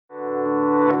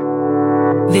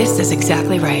This is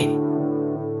exactly right.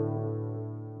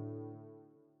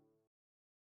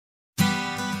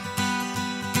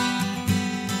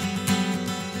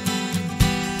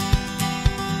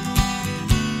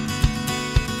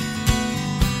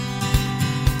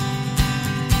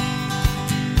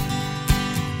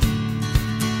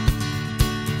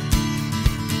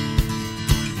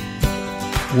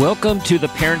 Welcome to the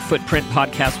Parent Footprint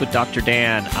Podcast with Dr.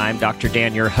 Dan. I'm Dr.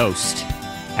 Dan, your host.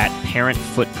 At Parent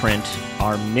Footprint,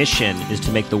 our mission is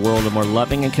to make the world a more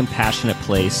loving and compassionate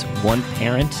place, one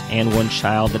parent and one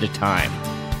child at a time.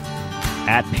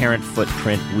 At Parent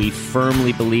Footprint, we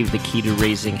firmly believe the key to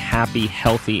raising happy,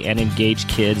 healthy, and engaged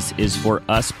kids is for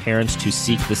us parents to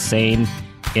seek the same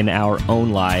in our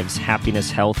own lives: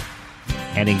 happiness, health,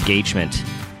 and engagement.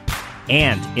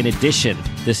 And in addition,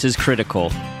 this is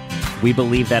critical, we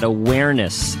believe that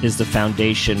awareness is the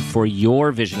foundation for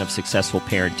your vision of successful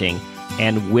parenting.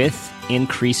 And with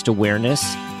increased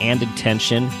awareness and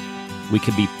intention, we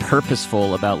can be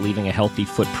purposeful about leaving a healthy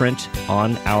footprint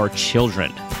on our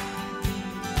children.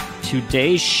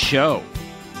 Today's show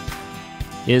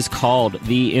is called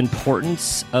The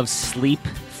Importance of Sleep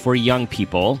for Young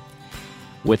People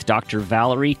with Dr.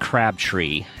 Valerie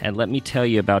Crabtree. And let me tell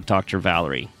you about Dr.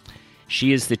 Valerie.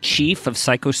 She is the Chief of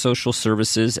Psychosocial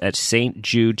Services at St.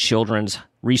 Jude Children's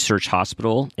Research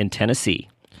Hospital in Tennessee.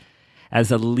 As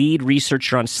a lead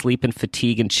researcher on sleep and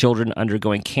fatigue in children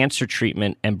undergoing cancer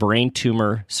treatment and brain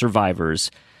tumor survivors,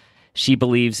 she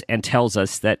believes and tells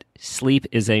us that sleep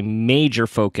is a major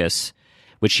focus,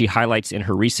 which she highlights in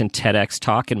her recent TEDx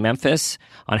talk in Memphis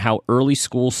on how early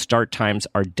school start times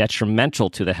are detrimental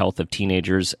to the health of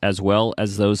teenagers as well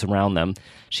as those around them.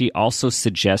 She also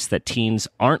suggests that teens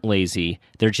aren't lazy,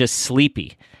 they're just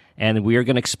sleepy. And we are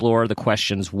going to explore the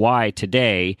questions why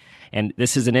today. And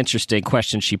this is an interesting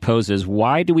question she poses.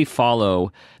 Why do we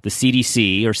follow the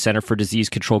CDC, or Center for Disease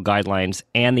Control Guidelines,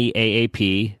 and the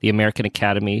AAP, the American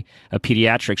Academy of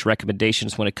Pediatrics,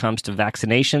 recommendations when it comes to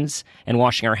vaccinations and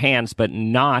washing our hands, but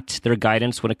not their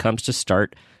guidance when it comes to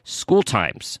start school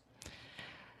times?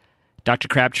 Dr.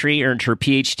 Crabtree earned her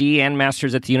PhD and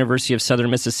master's at the University of Southern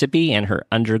Mississippi and her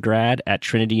undergrad at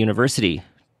Trinity University.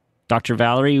 Dr.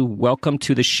 Valerie, welcome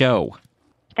to the show.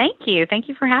 Thank you. Thank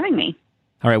you for having me.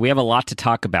 All right, we have a lot to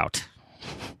talk about.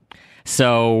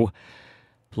 So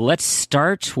let's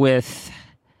start with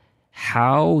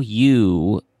how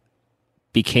you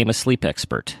became a sleep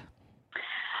expert.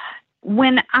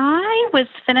 When I was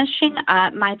finishing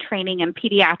up my training in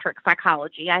pediatric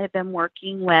psychology, I had been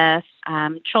working with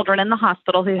children in the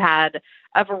hospital who had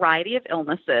a variety of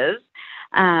illnesses.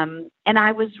 And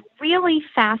I was really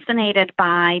fascinated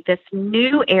by this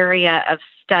new area of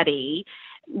study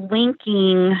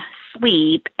linking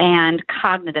sleep and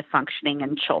cognitive functioning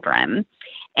in children.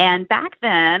 And back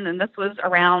then, and this was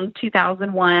around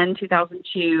 2001,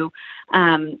 2002,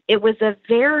 it was a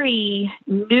very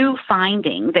new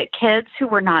finding that kids who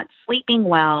were not sleeping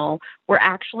well were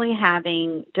actually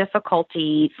having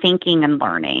difficulty thinking and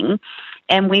learning.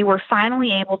 And we were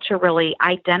finally able to really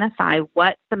identify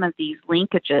what some of these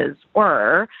linkages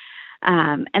were.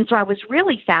 And so I was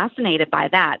really fascinated by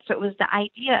that. So it was the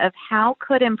idea of how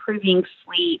could improving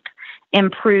sleep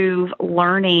improve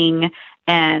learning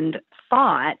and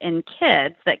thought in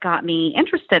kids that got me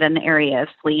interested in the area of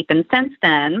sleep. And since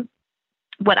then,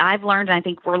 what I've learned, and I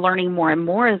think we're learning more and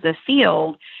more as a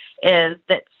field, is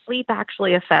that sleep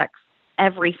actually affects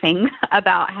everything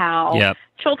about how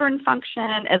children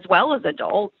function as well as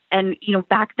adults. And,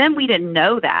 back then we didn't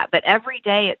know that, but every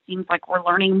day it seems like we're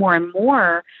learning more and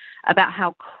more about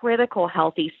how critical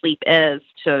healthy sleep is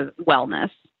to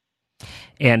wellness.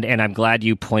 And I'm glad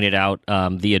you pointed out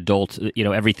the adult,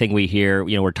 everything we hear,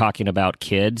 we're talking about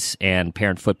kids, and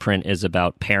Parent Footprint is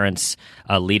about parents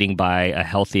leading by a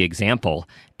healthy example.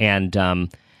 And,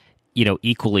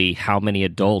 equally how many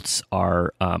adults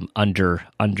are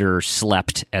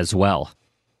underslept as well.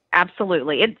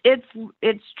 Absolutely.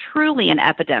 It's truly an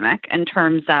epidemic in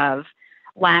terms of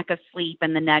lack of sleep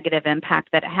and the negative impact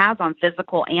that it has on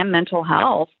physical and mental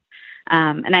health.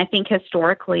 And I think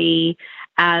historically,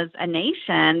 as a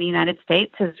nation, the United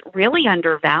States has really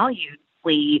undervalued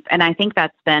sleep, and I think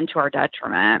that's been to our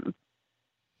detriment.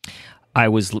 I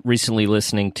was recently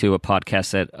listening to a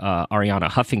podcast that Ariana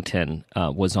Huffington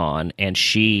was on, and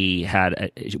she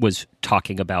was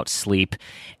talking about sleep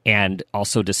and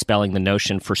also dispelling the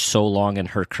notion for so long in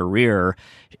her career.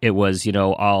 It was,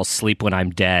 I'll sleep when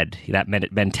I'm dead, that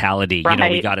mentality. Right.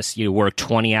 We got to work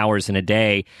 20 hours in a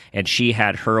day, and she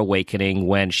had her awakening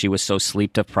when she was so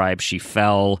sleep deprived, she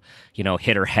fell,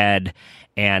 hit her head.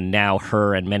 And now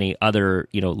her and many other,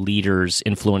 leaders,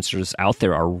 influencers out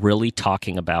there are really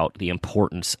talking about the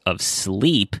importance of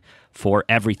sleep for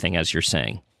everything, as you're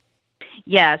saying.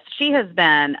 Yes, she has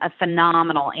been a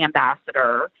phenomenal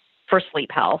ambassador for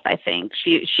sleep health, I think.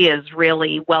 She is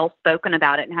really well spoken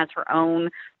about it and has her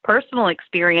own personal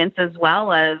experience, as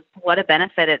well as what a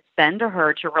benefit it's been to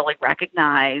her to really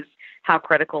recognize how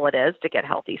critical it is to get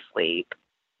healthy sleep.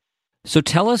 So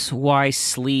tell us why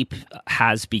sleep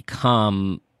has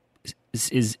become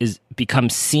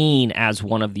seen as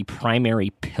one of the primary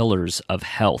pillars of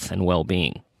health and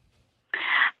well-being.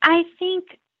 I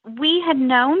think we had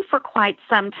known for quite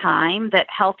some time that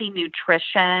healthy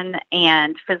nutrition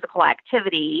and physical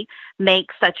activity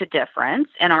make such a difference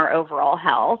in our overall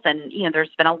health. And,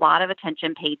 there's been a lot of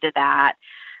attention paid to that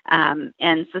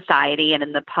in society and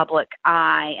in the public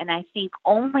eye. And I think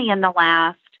only in the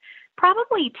last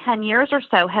probably 10 years or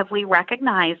so have we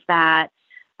recognized that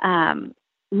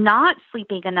not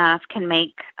sleeping enough can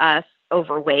make us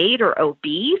overweight or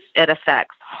obese. It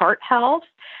affects heart health.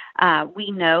 We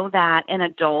know that in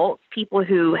adults, people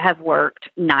who have worked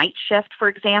night shift, for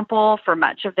example, for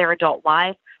much of their adult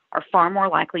life are far more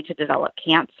likely to develop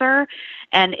cancer.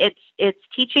 And it's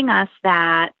teaching us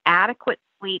that adequate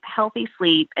sleep, healthy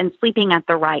sleep, and sleeping at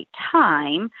the right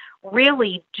time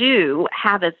really do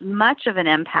have as much of an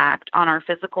impact on our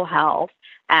physical health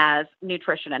as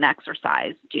nutrition and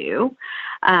exercise do.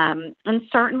 And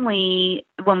certainly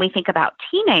when we think about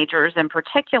teenagers in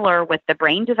particular with the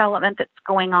brain development that's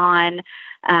going on,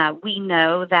 we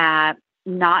know that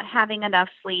not having enough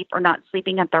sleep or not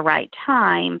sleeping at the right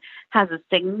time has a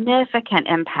significant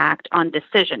impact on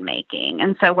decision making.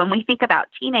 And so when we think about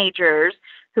teenagers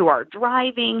who are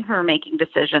driving, who are making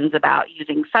decisions about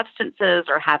using substances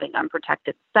or having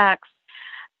unprotected sex,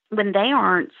 when they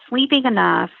aren't sleeping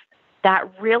enough,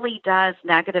 that really does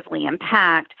negatively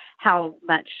impact how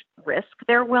much risk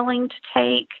they're willing to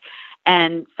take.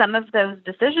 And some of those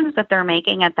decisions that they're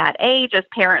making at that age, as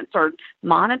parents are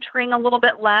monitoring a little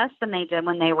bit less than they did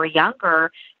when they were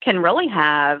younger, can really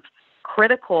have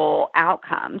critical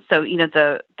outcomes. So,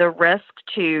 the risk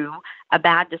to a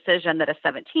bad decision that a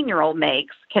 17-year-old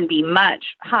makes can be much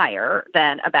higher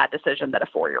than a bad decision that a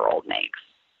 4-year-old makes.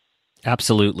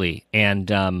 Absolutely.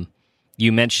 And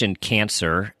you mentioned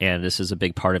cancer, and this is a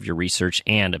big part of your research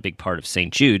and a big part of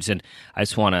St. Jude's. And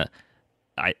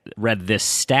I read this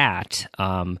stat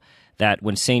that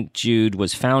when St. Jude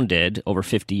was founded over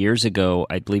 50 years ago,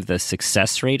 I believe the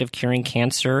success rate of curing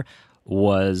cancer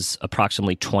was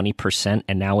approximately 20%,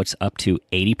 and now it's up to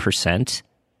 80%.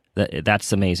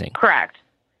 That's amazing. Correct.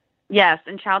 Yes,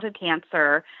 in childhood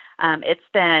cancer, it's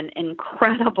been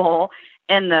incredible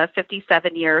in the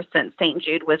 57 years since St.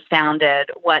 Jude was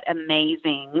founded, what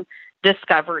amazing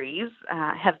discoveries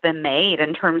have been made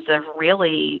in terms of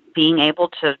really being able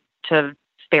to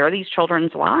spare these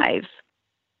children's lives.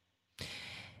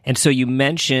 And so you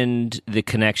mentioned the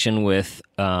connection with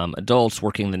adults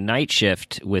working the night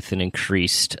shift with an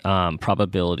increased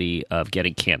probability of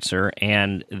getting cancer,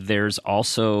 and there's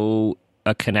also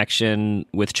a connection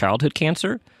with childhood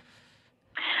cancer?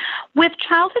 With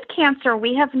childhood cancer,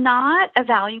 we have not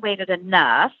evaluated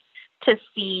enough to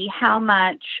see how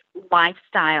much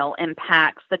lifestyle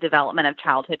impacts the development of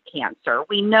childhood cancer.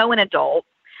 We know in adults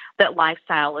that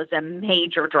lifestyle is a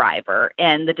major driver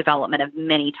in the development of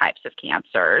many types of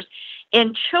cancers.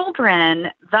 In children,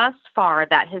 thus far,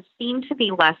 that has seemed to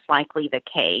be less likely the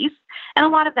case. And a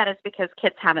lot of that is because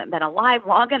kids haven't been alive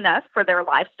long enough for their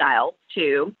lifestyle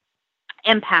to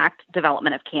impact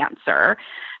development of cancer.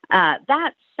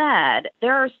 That said,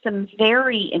 there are some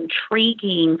very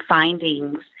intriguing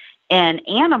findings in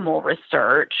animal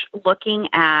research looking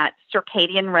at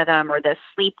circadian rhythm or the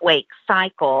sleep-wake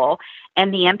cycle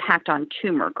and the impact on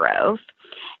tumor growth.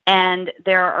 And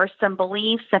there are some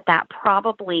beliefs that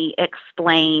probably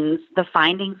explains the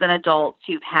findings in adults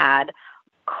who've had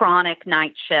chronic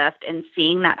night shift and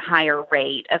seeing that higher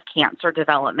rate of cancer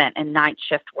development in night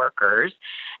shift workers.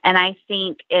 And I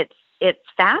think it's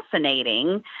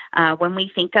fascinating when we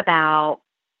think about,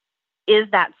 is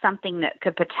that something that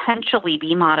could potentially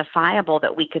be modifiable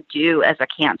that we could do as a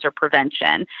cancer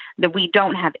prevention? That we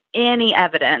don't have any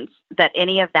evidence that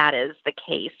any of that is the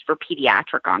case for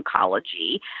pediatric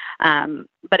oncology.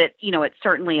 But it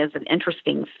certainly is an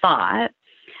interesting thought.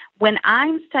 When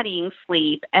I'm studying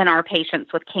sleep in our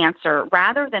patients with cancer,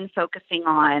 rather than focusing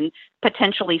on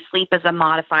potentially sleep as a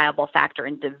modifiable factor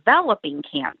in developing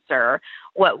cancer,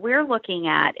 what we're looking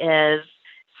at is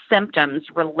symptoms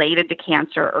related to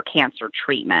cancer or cancer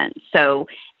treatment. So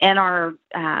in our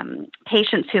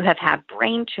patients who have had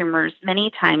brain tumors,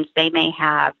 many times they may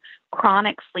have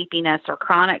chronic sleepiness or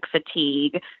chronic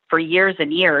fatigue for years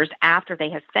and years after they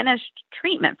have finished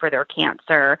treatment for their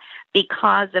cancer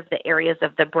because of the areas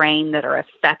of the brain that are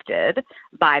affected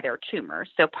by their tumors.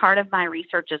 So part of my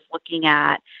research is looking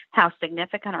at how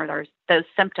significant are those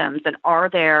symptoms, and are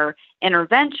there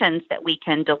interventions that we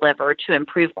can deliver to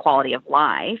improve quality of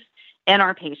life in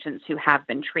our patients who have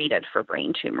been treated for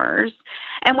brain tumors.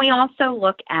 And we also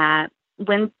look at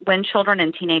when children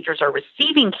and teenagers are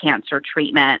receiving cancer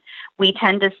treatment, we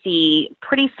tend to see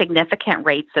pretty significant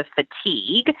rates of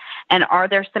fatigue. And are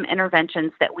there some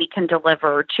interventions that we can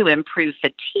deliver to improve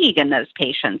fatigue in those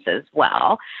patients as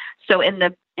well? So in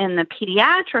the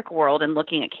pediatric world and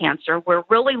looking at cancer, we're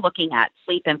really looking at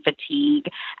sleep and fatigue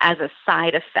as a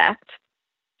side effect.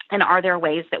 And are there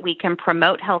ways that we can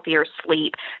promote healthier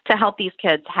sleep to help these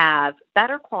kids have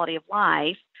better quality of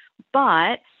life?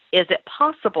 But is it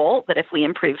possible that if we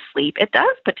improve sleep, it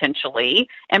does potentially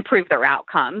improve their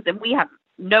outcomes? And we have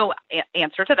no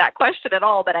answer to that question at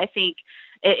all, but I think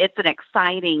it's an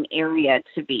exciting area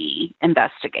to be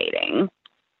investigating.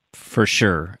 For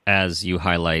sure. As you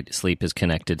highlight, sleep is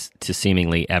connected to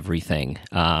seemingly everything.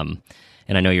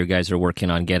 And I know you guys are working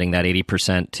on getting that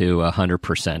 80% to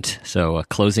 100%, so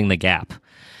closing the gap.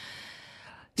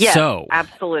 Yes, so,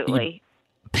 absolutely.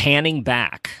 Panning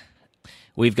back,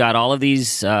 we've got all of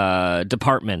these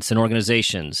departments and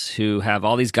organizations who have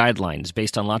all these guidelines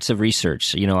based on lots of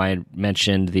research. You know, I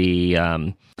mentioned the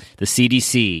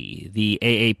CDC, the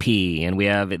AAP, and we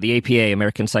have the APA,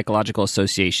 American Psychological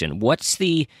Association. What's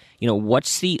the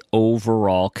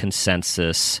overall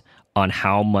consensus on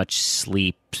how much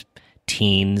sleep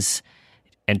teens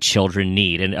and children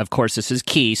need? And of course, this is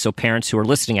key, so parents who are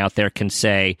listening out there can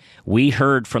say, we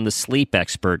heard from the sleep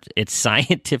expert, it's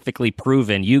scientifically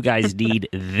proven you guys need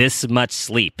this much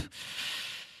sleep.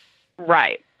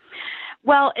 Right.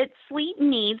 Well, sleep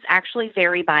needs actually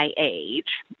vary by age.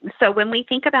 So when we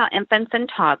think about infants and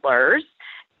toddlers,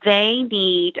 they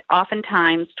need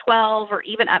oftentimes 12 or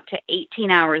even up to 18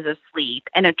 hours of sleep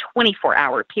in a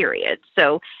 24-hour period.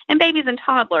 So in babies and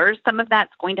toddlers, some of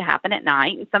that's going to happen at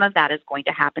night, and some of that is going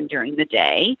to happen during the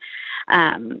day.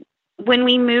 When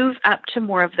we move up to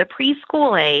more of the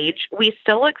preschool age, we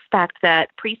still expect that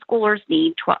preschoolers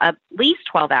need at least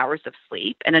 12 hours of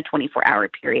sleep in a 24-hour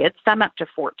period, some up to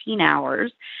 14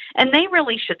 hours, and they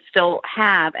really should still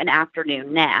have an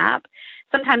afternoon nap.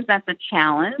 Sometimes that's a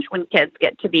challenge when kids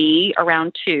get to be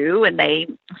around 2 and they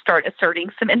start asserting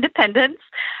some independence.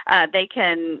 They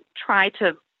can try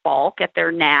to balk at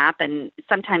their nap, and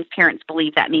sometimes parents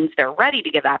believe that means they're ready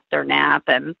to give up their nap,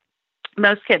 and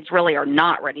most kids really are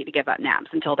not ready to give up naps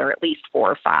until they're at least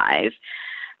 4 or 5.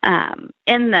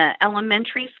 In the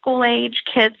elementary school age,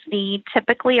 kids need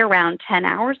typically around 10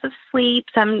 hours of sleep,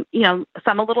 some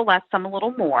a little less, some a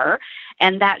little more,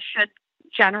 and that should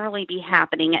generally be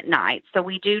happening at night. So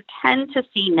we do tend to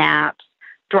see naps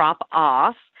drop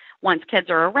off once kids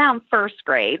are around first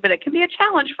grade, but it can be a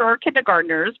challenge for our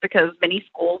kindergartners because many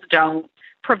schools don't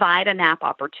provide a nap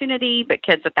opportunity, but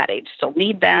kids at that age still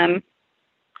need them.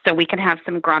 So we can have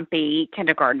some grumpy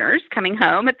kindergartners coming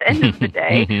home at the end of the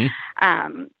day.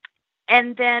 Mm-hmm.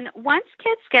 And then once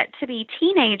kids get to be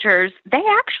teenagers, they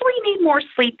actually need more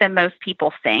sleep than most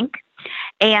people think.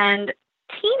 And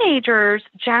teenagers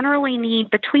generally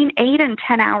need between 8 and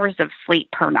 10 hours of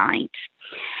sleep per night.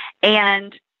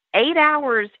 And 8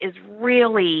 hours is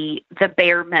really the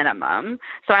bare minimum.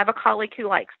 So I have a colleague who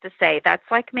likes to say that's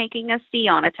like making a C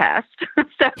on a test.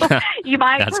 So you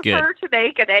might prefer to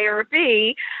make an A or a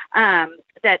B.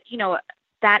 That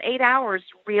 8 hours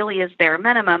really is bare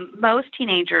minimum. Most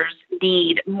teenagers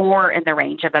need more in the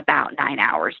range of about 9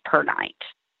 hours per night.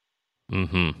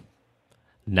 Mm-hmm.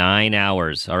 9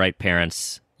 hours. All right,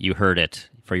 parents, you heard it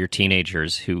for your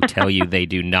teenagers who tell you they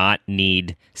do not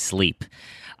need sleep.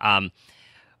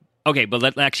 Okay, but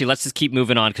let's just keep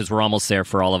moving on because we're almost there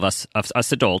for all of us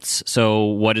adults. So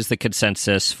what is the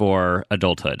consensus for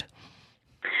adulthood?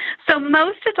 So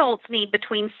most adults need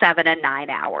between 7 and 9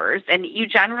 hours, and you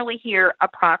generally hear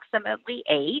approximately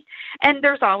 8, and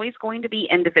there's always going to be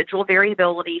individual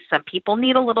variability. Some people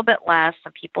need a little bit less,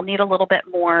 some people need a little bit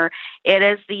more. It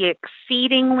is the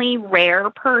exceedingly rare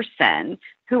person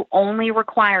who only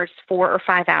requires 4 or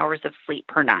 5 hours of sleep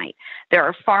per night. There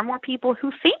are far more people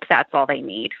who think that's all they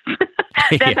need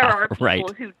than there are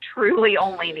people who truly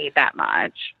only need that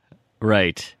much.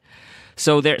 Right.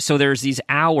 So there's these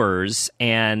hours,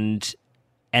 and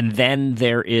then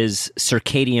there is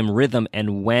circadian rhythm,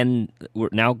 and when we're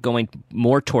now going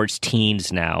more towards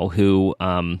teens now, who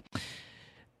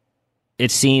it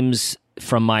seems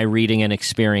from my reading and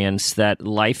experience that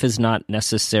life is not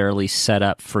necessarily set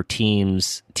up for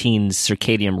teens'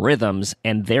 circadian rhythms,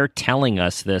 and they're telling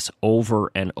us this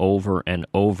over and over and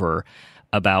over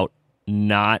about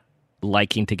not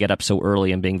liking to get up so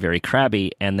early and being very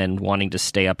crabby, and then wanting to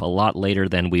stay up a lot later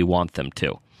than we want them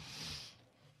to.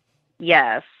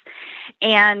 Yes.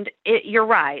 And you're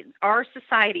right. Our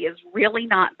society is really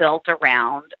not built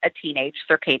around a teenage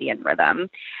circadian rhythm.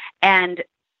 And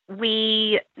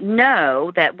we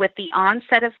know that with the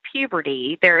onset of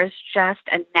puberty, there is just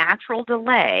a natural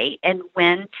delay in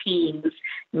when teens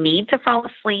need to fall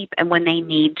asleep and when they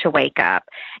need to wake up.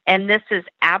 And this is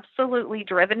absolutely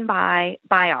driven by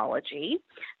biology.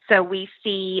 So we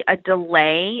see a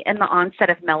delay in the onset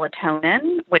of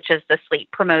melatonin, which is the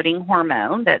sleep-promoting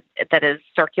hormone that is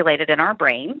circulated in our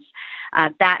brains.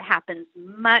 That happens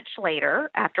much later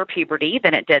after puberty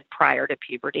than it did prior to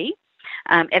puberty.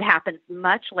 It happens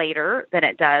much later than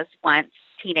it does once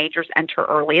teenagers enter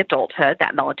early adulthood.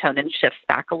 That melatonin shifts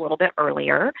back a little bit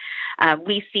earlier.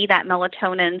 We see that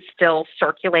melatonin still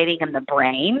circulating in the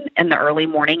brain in the early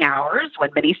morning hours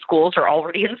when many schools are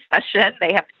already in session.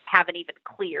 They haven't even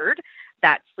cleared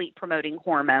that sleep-promoting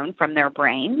hormone from their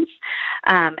brains.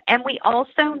 And we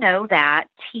also know that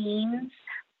teens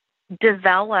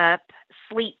develop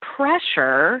sleep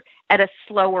pressure at a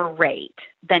slower rate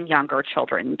than younger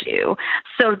children do.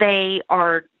 So they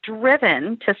are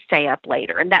driven to stay up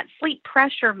later. And that sleep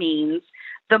pressure means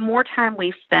the more time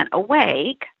we've spent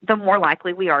awake, the more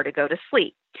likely we are to go to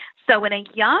sleep. So in a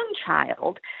young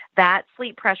child, that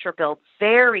sleep pressure builds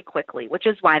very quickly, which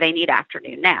is why they need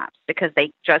afternoon naps, because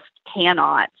they just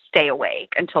cannot stay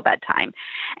awake until bedtime.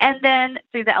 And then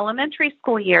through the elementary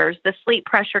school years, the sleep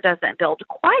pressure doesn't build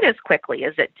quite as quickly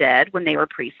as it did when they were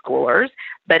preschoolers,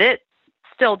 but it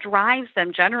still drives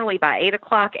them generally by 8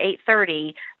 o'clock,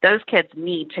 8:30. Those kids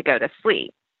need to go to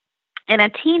sleep. In a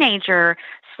teenager,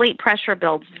 sleep pressure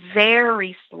builds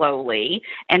very slowly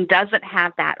and doesn't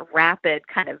have that rapid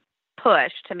kind of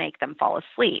push to make them fall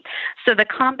asleep. So the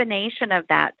combination of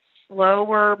that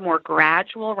slower, more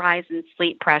gradual rise in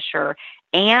sleep pressure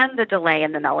and the delay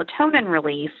in the melatonin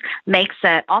release makes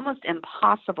it almost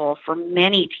impossible for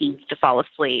many teens to fall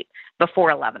asleep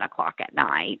before 11 o'clock at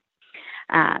night.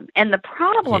 And the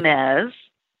problem is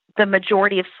the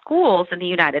majority of schools in the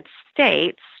United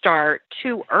States start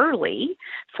too early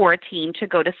for a teen to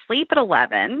go to sleep at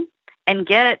 11 and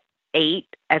get 8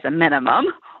 as a minimum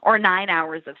or 9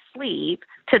 hours of sleep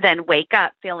to then wake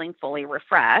up feeling fully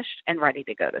refreshed and ready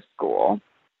to go to school.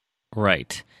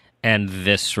 Right. And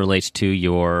this relates to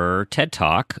your TED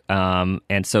Talk.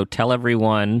 And so tell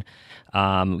everyone,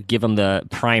 give them the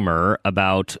primer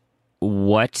about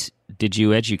what did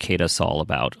you educate us all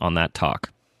about on that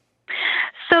talk?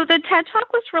 So the TED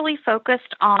Talk was really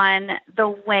focused on the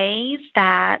ways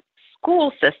that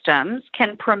school systems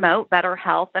can promote better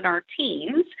health in our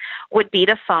teens would be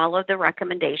to follow the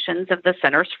recommendations of the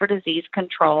Centers for Disease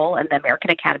Control and the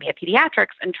American Academy of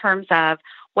Pediatrics in terms of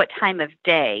what time of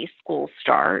day school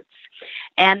starts.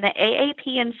 And the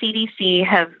AAP and CDC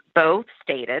have both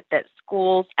stated that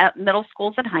schools, middle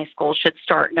schools and high schools, should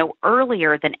start no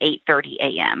earlier than 8:30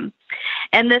 a.m.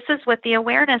 And this is with the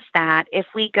awareness that if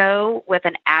we go with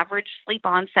an average sleep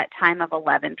onset time of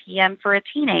 11 p.m. for a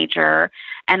teenager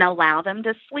and allow them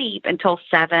to sleep until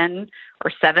 7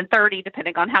 or 7:30,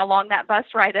 depending on how long that bus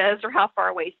ride is or how far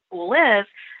away school is,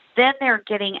 then they're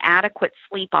getting adequate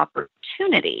sleep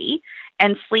opportunity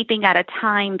and sleeping at a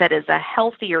time that is a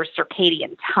healthier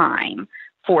circadian time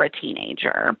for a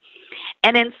teenager.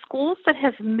 And in schools that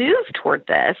have moved toward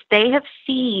this, they have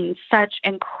seen such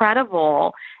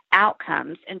incredible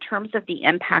outcomes in terms of the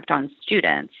impact on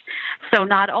students. So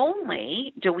not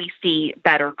only do we see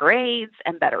better grades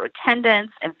and better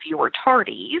attendance and fewer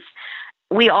tardies,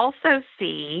 we also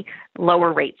see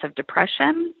lower rates of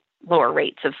depression, lower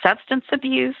rates of substance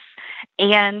abuse,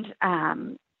 and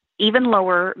even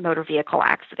lower motor vehicle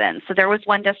accidents. So there was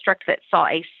one district that saw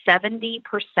a 70%,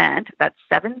 that's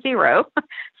 70%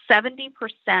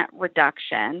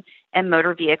 reduction in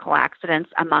motor vehicle accidents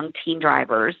among teen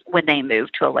drivers when they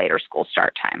moved to a later school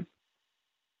start time.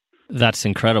 That's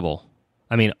incredible.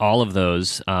 I mean, all of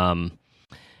those, I'm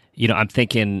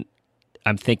thinking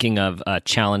of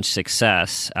Challenge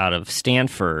Success out of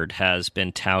Stanford has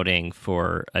been touting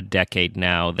for a decade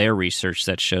now their research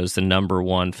that shows the number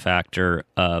one factor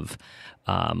of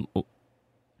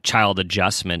child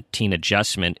adjustment, teen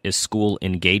adjustment, is school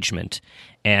engagement.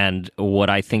 And what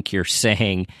I think you're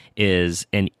saying is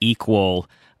an equal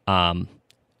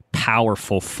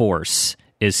powerful force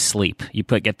is sleep. You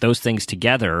get those things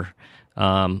together,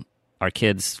 our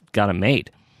kids got it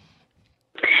made.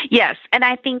 Yes, and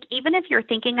I think even if you're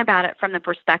thinking about it from the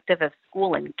perspective of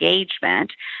school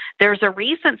engagement, there's a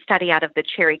recent study out of the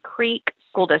Cherry Creek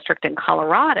School District in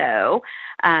Colorado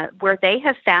where they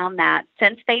have found that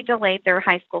since they delayed their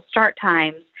high school start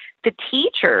times, the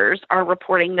teachers are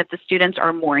reporting that the students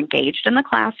are more engaged in the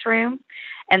classroom,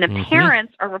 and the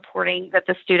parents are reporting that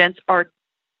the students are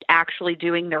actually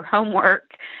doing their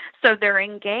homework. So they're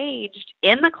engaged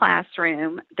in the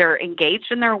classroom, they're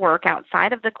engaged in their work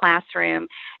outside of the classroom,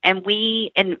 and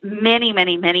we, in many,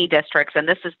 many, many districts, and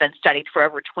this has been studied for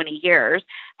over 20 years,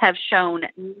 have shown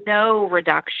no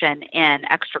reduction in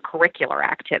extracurricular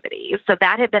activities. So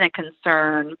that had been a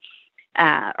concern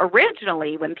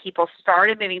originally when people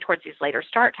started moving towards these later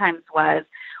start times was,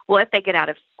 well, if they get out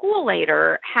of school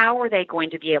later, how are they going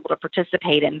to be able to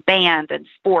participate in band and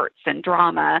sports and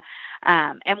drama?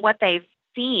 And what they've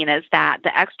seen is that the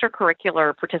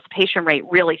extracurricular participation rate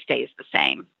really stays the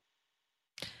same.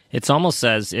 It's almost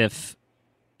as if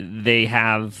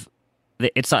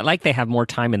it's not like they have more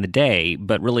time in the day,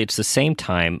 but really it's the same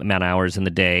amount of hours in the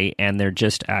day, and they're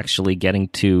just actually getting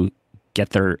to get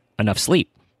their enough sleep.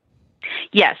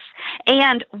 Yes.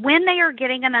 And when they are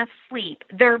getting enough sleep,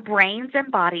 their brains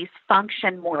and bodies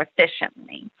function more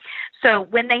efficiently. So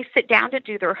when they sit down to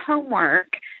do their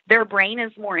homework, their brain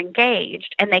is more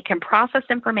engaged and they can process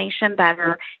information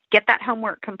better, get that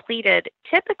homework completed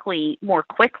typically more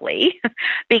quickly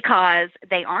because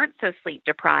they aren't so sleep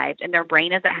deprived and their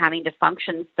brain isn't having to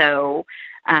function so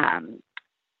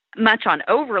much on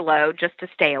overload just to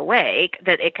stay awake,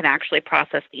 that it can actually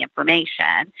process the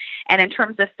information. And in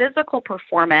terms of physical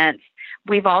performance,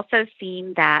 we've also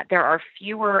seen that there are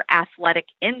fewer athletic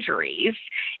injuries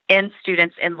in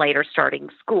students in later starting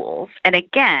schools. And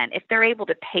again, if they're able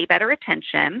to pay better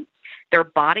attention, their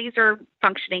bodies are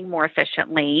functioning more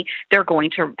efficiently, they're going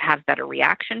to have better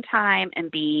reaction time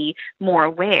and be more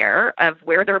aware of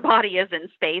where their body is in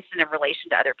space and in relation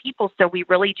to other people. So we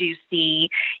really do see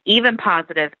even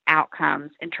positive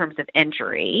outcomes in terms of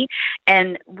injury.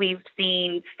 And we've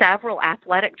seen several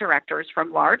athletic directors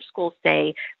from large schools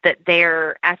say that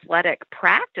their athletic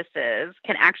practices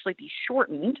can actually be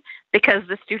shortened because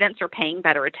the students are paying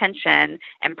better attention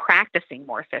and practicing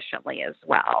more efficiently as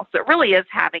well. So it really is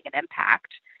having an impact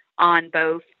on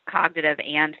both cognitive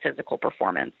and physical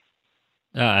performance.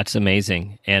 That's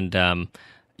amazing. And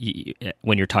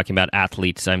when you're talking about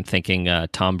athletes, I'm thinking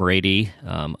Tom Brady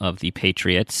of the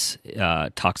Patriots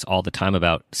talks all the time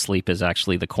about sleep is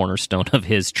actually the cornerstone of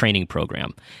his training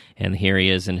program. And here he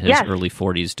is in his early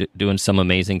 40s doing some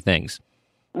amazing things.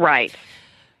 Right.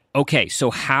 Okay,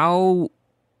 so how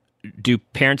do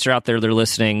parents are out there, they're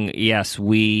listening, yes,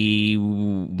 we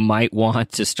might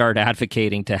want to start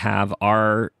advocating to have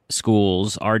our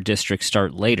schools, our districts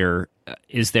start later.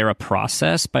 Is there a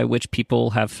process by which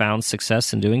people have found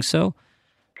success in doing so?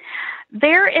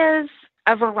 There are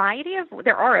a variety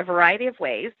of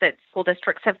ways that school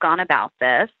districts have gone about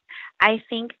this. I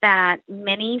think that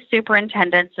many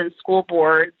superintendents and school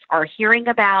boards are hearing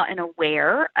about and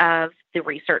aware of the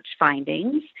research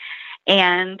findings.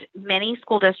 And many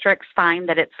school districts find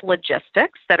that it's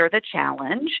logistics that are the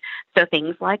challenge. So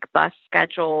things like bus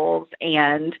schedules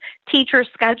and teacher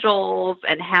schedules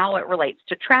and how it relates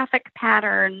to traffic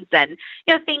patterns and,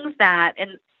 things that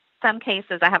in some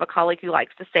cases, I have a colleague who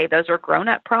likes to say those are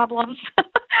grown-up problems.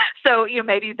 So,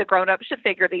 maybe the grown-ups should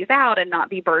figure these out and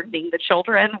not be burdening the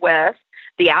children with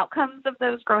the outcomes of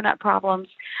those grown-up problems.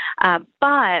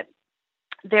 But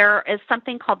there is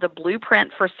something called the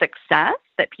Blueprint for Success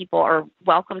that people are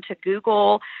welcome to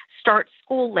Google.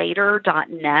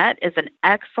 Startschoollater.net is an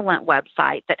excellent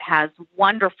website that has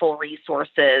wonderful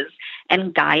resources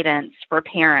and guidance for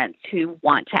parents who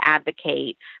want to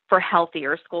advocate for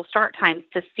healthier school start times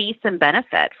to see some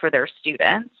benefit for their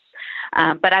students.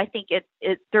 But I think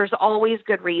there's always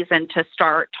good reason to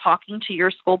start talking to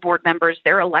your school board members.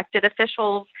 They're elected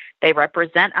officials. They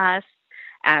represent us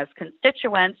as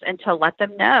constituents, and to let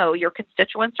them know your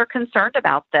constituents are concerned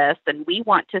about this and we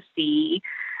want to see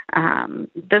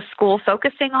the school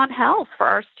focusing on health for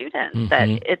our students, that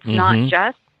it's not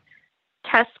just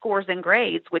test scores and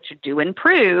grades, which do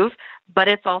improve, but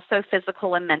it's also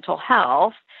physical and mental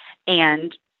health.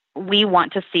 And we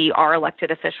want to see our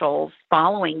elected officials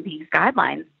following these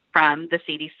guidelines from the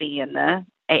CDC and the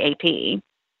AAP.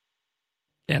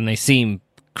 And they seem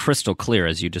crystal clear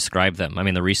as you describe them. I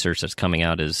mean, the research that's coming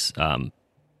out is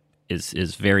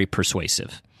very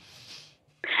persuasive.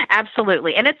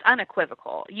 Absolutely, and it's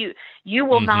unequivocal. You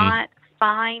will not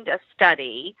find a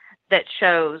study that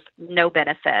shows no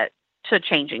benefit to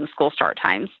changing school start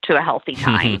times to a healthy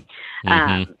time.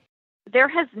 There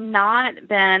has not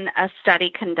been a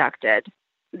study conducted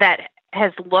that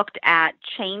has looked at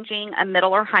changing a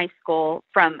middle or high school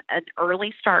from an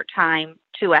early start time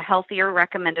to a healthier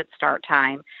recommended start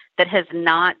time that has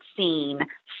not seen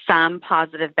some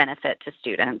positive benefit to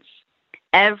students.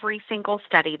 Every single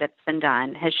study that's been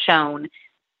done has shown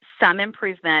some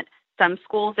improvement. Some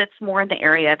schools, it's more in the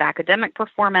area of academic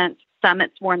performance. Some,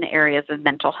 it's more in the areas of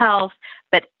mental health.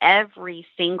 But every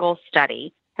single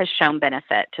study has shown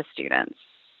benefit to students.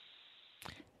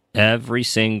 Every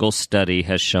single study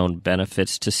has shown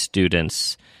benefits to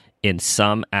students in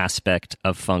some aspect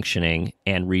of functioning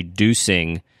and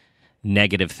reducing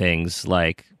negative things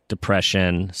like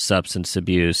depression, substance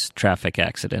abuse, traffic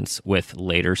accidents with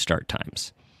later start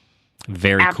times.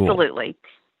 Very cool. Absolutely.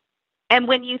 And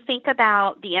when you think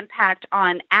about the impact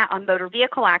on motor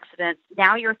vehicle accidents,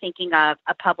 now you're thinking of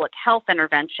a public health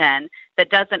intervention that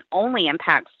doesn't only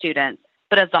impact students,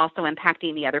 but is also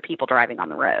impacting the other people driving on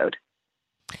the road.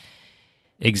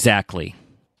 Exactly.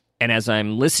 And as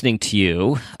I'm listening to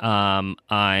you,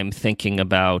 I'm thinking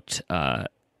about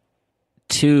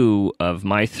two of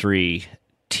my three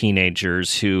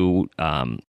teenagers who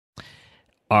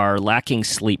are lacking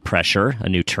sleep pressure, a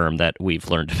new term that we've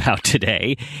learned about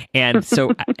today. And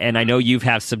so, and I know you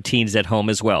have some teens at home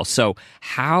as well. So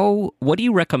what do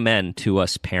you recommend to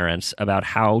us parents about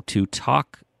how to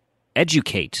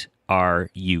educate our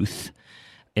youth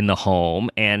in the home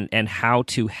and how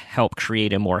to help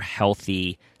create a more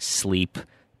healthy sleep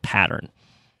pattern?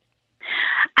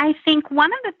 I think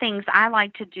one of the things I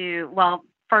like to do, well,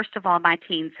 first of all, my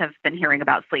teens have been hearing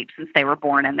about sleep since they were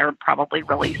born, and they're probably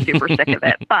really super sick of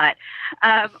it. But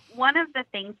one of the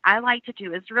things I like to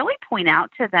do is really point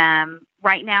out to them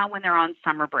right now when they're on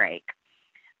summer break,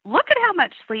 look at how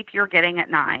much sleep you're getting at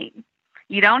night.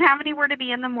 You don't have anywhere to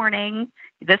be in the morning.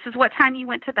 This is what time you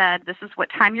went to bed. This is what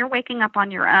time you're waking up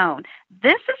on your own.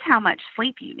 This is how much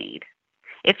sleep you need.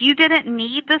 If you didn't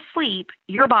need the sleep,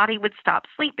 your body would stop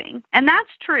sleeping. And that's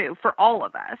true for all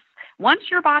of us.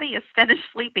 Once your body is finished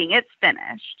sleeping, it's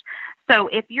finished. So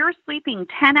if you're sleeping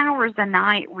 10 hours a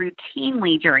night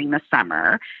routinely during the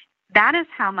summer, that is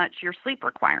how much your sleep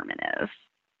requirement is.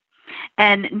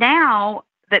 And now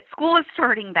that school is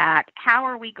starting back, how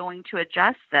are we going to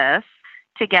adjust this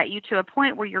to get you to a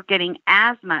point where you're getting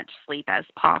as much sleep as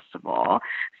possible?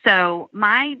 So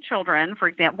my children, for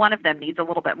example, one of them needs a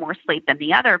little bit more sleep than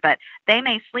the other, but they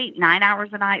may sleep 9 hours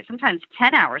a night, sometimes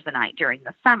 10 hours a night during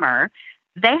the summer.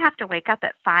 They have to wake up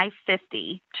at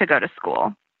 5:50 to go to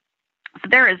school. So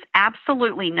there is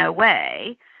absolutely no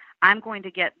way I'm going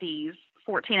to get these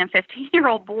 14 and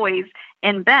 15-year-old boys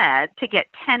in bed to get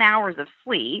 10 hours of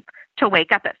sleep to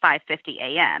wake up at 5:50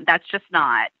 a.m. That's just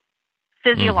not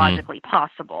physiologically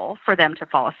possible for them to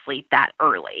fall asleep that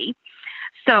early.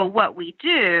 So what we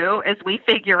do is we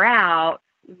figure out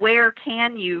where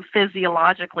can you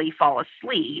physiologically fall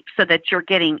asleep so that you're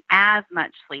getting as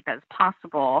much sleep as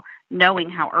possible, knowing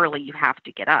how early you have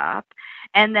to get up.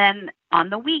 And then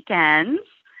on the weekends,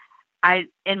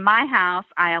 in my house,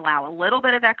 I allow a little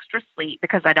bit of extra sleep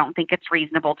because I don't think it's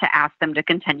reasonable to ask them to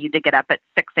continue to get up at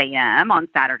 6 a.m. on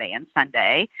Saturday and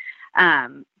Sunday.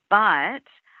 But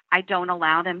I don't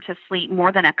allow them to sleep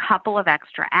more than a couple of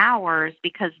extra hours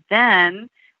because then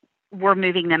we're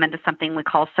moving them into something we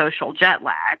call social jet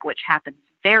lag, which happens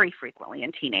very frequently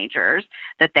in teenagers,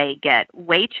 that they get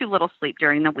way too little sleep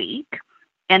during the week.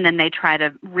 And then they try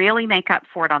to really make up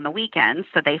for it on the weekends.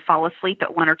 So they fall asleep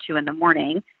at 1 or 2 in the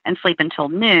morning and sleep until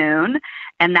noon.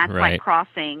 And that's like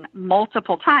crossing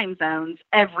multiple time zones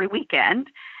every weekend.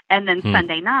 And then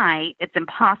Sunday night, it's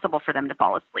impossible for them to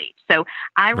fall asleep. So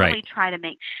I really try to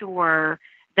make sure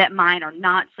that mine are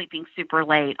not sleeping super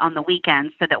late on the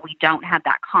weekends so that we don't have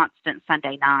that constant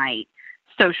Sunday night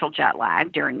social jet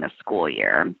lag during the school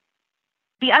year.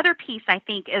 The other piece, I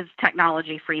think, is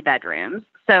technology-free bedrooms.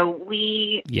 So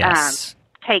we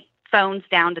take phones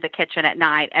down to the kitchen at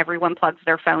night. Everyone plugs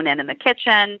their phone in the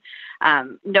kitchen.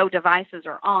 No devices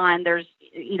are on. There's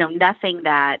nothing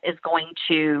that is going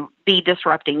to be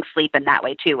disrupting sleep in that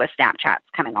way, too, with Snapchats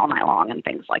coming all night long and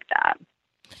things like that.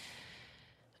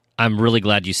 I'm really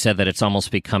glad you said that. It's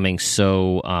almost becoming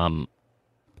so,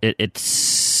 it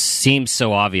seems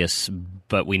so obvious,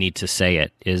 but we need to say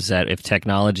it, is that if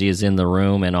technology is in the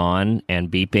room and on and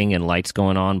beeping and lights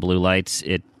going on, blue lights,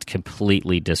 it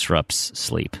completely disrupts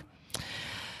sleep.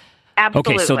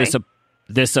 Absolutely. Okay, so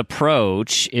this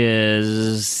approach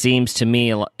seems to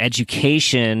me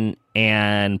education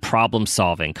and problem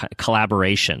solving,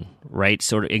 collaboration, right?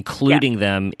 Sort of including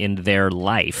them in their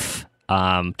life.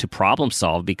 To problem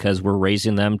solve because we're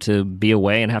raising them to be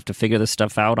away and have to figure this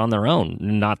stuff out on their own,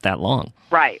 not that long.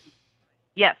 Right.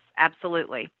 Yes,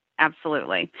 absolutely.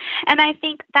 Absolutely. And I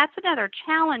think that's another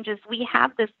challenge is we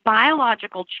have this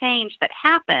biological change that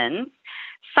happens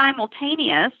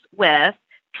simultaneous with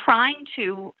trying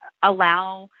to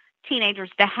allow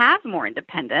teenagers to have more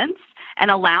independence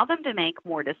and allow them to make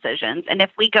more decisions. And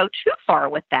if we go too far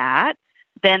with that,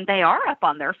 then they are up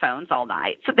on their phones all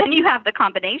night. So then you have the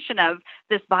combination of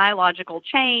this biological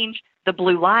change, the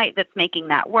blue light that's making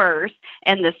that worse,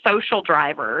 and the social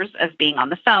drivers of being on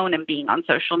the phone and being on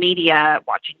social media,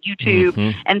 watching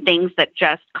YouTube, and things that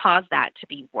just cause that to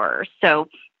be worse. So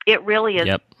it really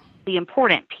is the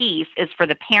important piece is for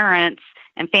the parents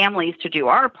and families to do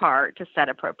our part to set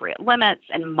appropriate limits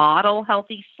and model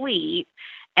healthy sleep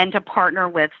and to partner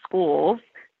with schools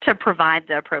to provide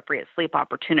the appropriate sleep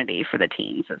opportunity for the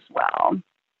teens as well.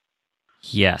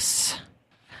 Yes.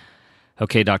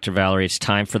 Okay, Dr. Valerie, it's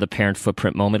time for the parent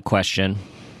footprint moment question.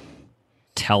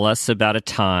 Tell us about a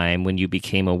time when you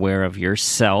became aware of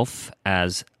yourself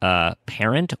as a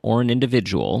parent or an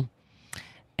individual,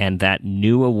 and that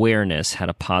new awareness had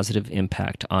a positive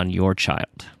impact on your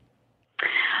child.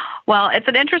 Well, it's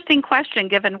an interesting question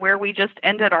given where we just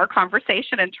ended our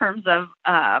conversation in terms of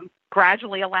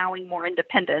gradually allowing more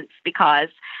independence, because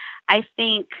I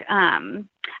think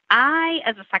I,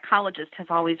 as a psychologist,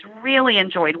 have always really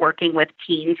enjoyed working with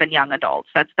teens and young adults.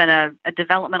 That's been a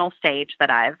developmental stage that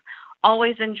I've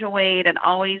always enjoyed and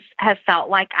always have felt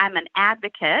like I'm an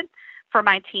advocate for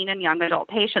my teen and young adult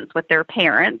patients with their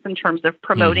parents in terms of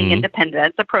promoting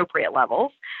independence, appropriate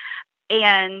levels,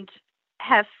 and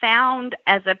have found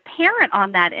as a parent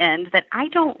on that end that I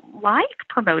don't like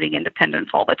promoting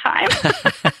independence all the time.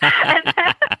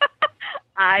 And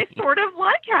I sort of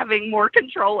like having more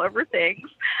control over things.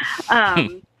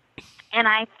 And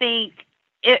I think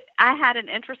I had an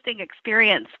interesting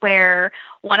experience where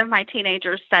one of my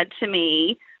teenagers said to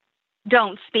me,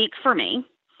 "Don't speak for me.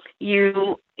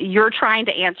 You're trying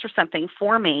to answer something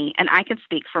for me, and I can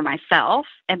speak for myself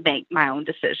and make my own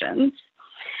decisions."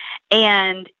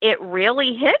 And it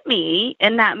really hit me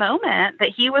in that moment that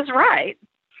he was right.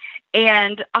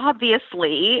 And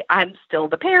obviously, I'm still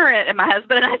the parent, and my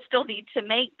husband and I still need to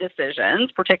make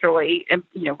decisions, particularly,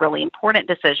 really important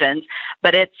decisions.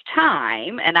 But it's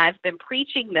time, and I've been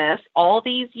preaching this all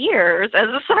these years as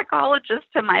a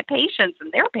psychologist to my patients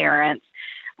and their parents.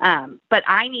 But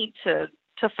I need to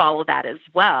follow that as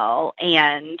well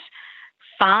and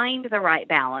find the right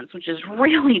balance, which is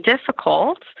really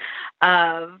difficult,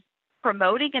 of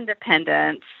promoting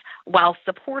independence while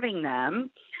supporting them.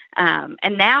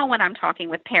 And now when I'm talking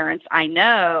with parents, I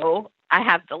know I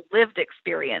have the lived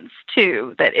experience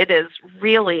too, that it is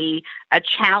really a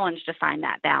challenge to find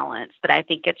that balance. But I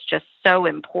think it's just so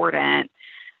important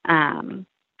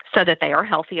so that they are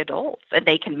healthy adults and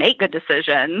they can make good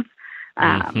decisions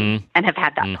and have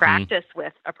had that practice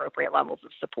with appropriate levels of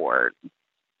support.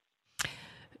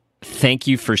 Thank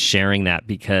you for sharing that,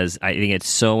 because I think it's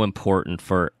so important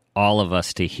for all of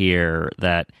us to hear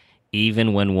that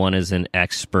even when one is an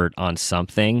expert on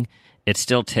something, it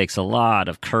still takes a lot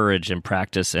of courage and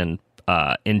practice and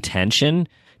intention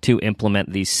to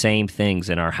implement these same things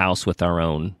in our house with our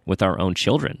own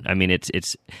children. I mean,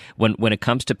 it's when it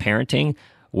comes to parenting,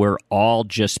 we're all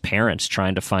just parents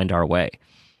trying to find our way.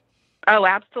 Oh,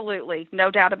 absolutely.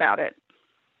 No doubt about it.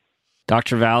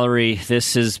 Dr. Valerie,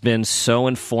 this has been so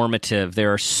informative.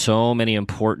 There are so many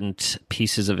important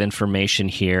pieces of information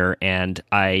here, and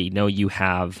I know you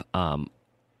have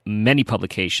many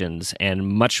publications and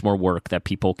much more work that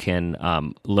people can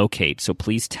locate. So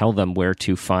please tell them where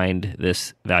to find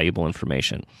this valuable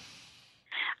information.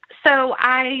 So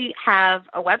I have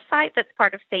a website that's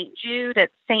part of St. Jude.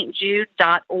 It's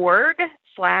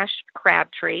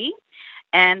stjude.org/Crabtree.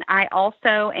 And I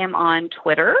also am on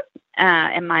Twitter,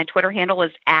 and my Twitter handle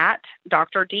is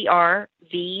 @Dr. Dr.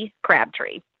 V.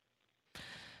 Crabtree.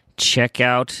 Check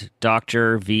out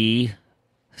Dr. V,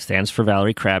 stands for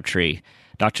Valerie Crabtree.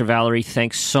 Dr. Valerie,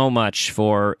 thanks so much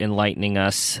for enlightening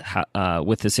us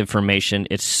with this information.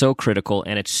 It's so critical,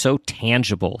 and it's so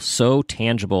tangible,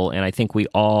 and I think we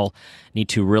all need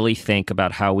to really think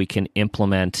about how we can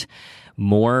implement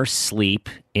more sleep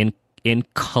in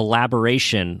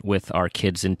collaboration with our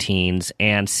kids and teens,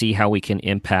 and see how we can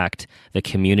impact the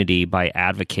community by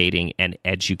advocating and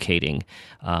educating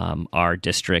our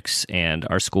districts and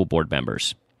our school board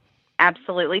members.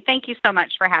 Absolutely. Thank you so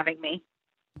much for having me.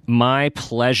 My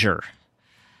pleasure.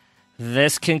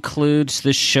 This concludes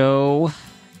the show.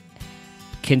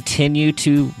 Continue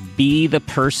to be the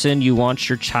person you want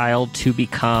your child to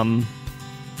become.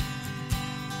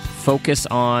 Focus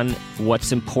on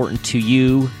what's important to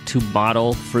you to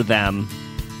model for them.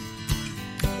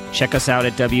 Check us out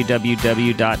at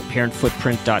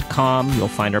www.parentfootprint.com. You'll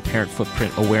find our Parent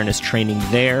Footprint Awareness training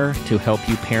there to help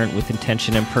you parent with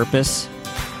intention and purpose.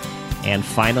 And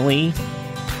finally,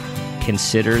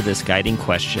 consider this guiding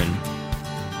question: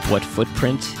 what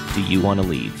footprint do you want to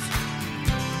leave?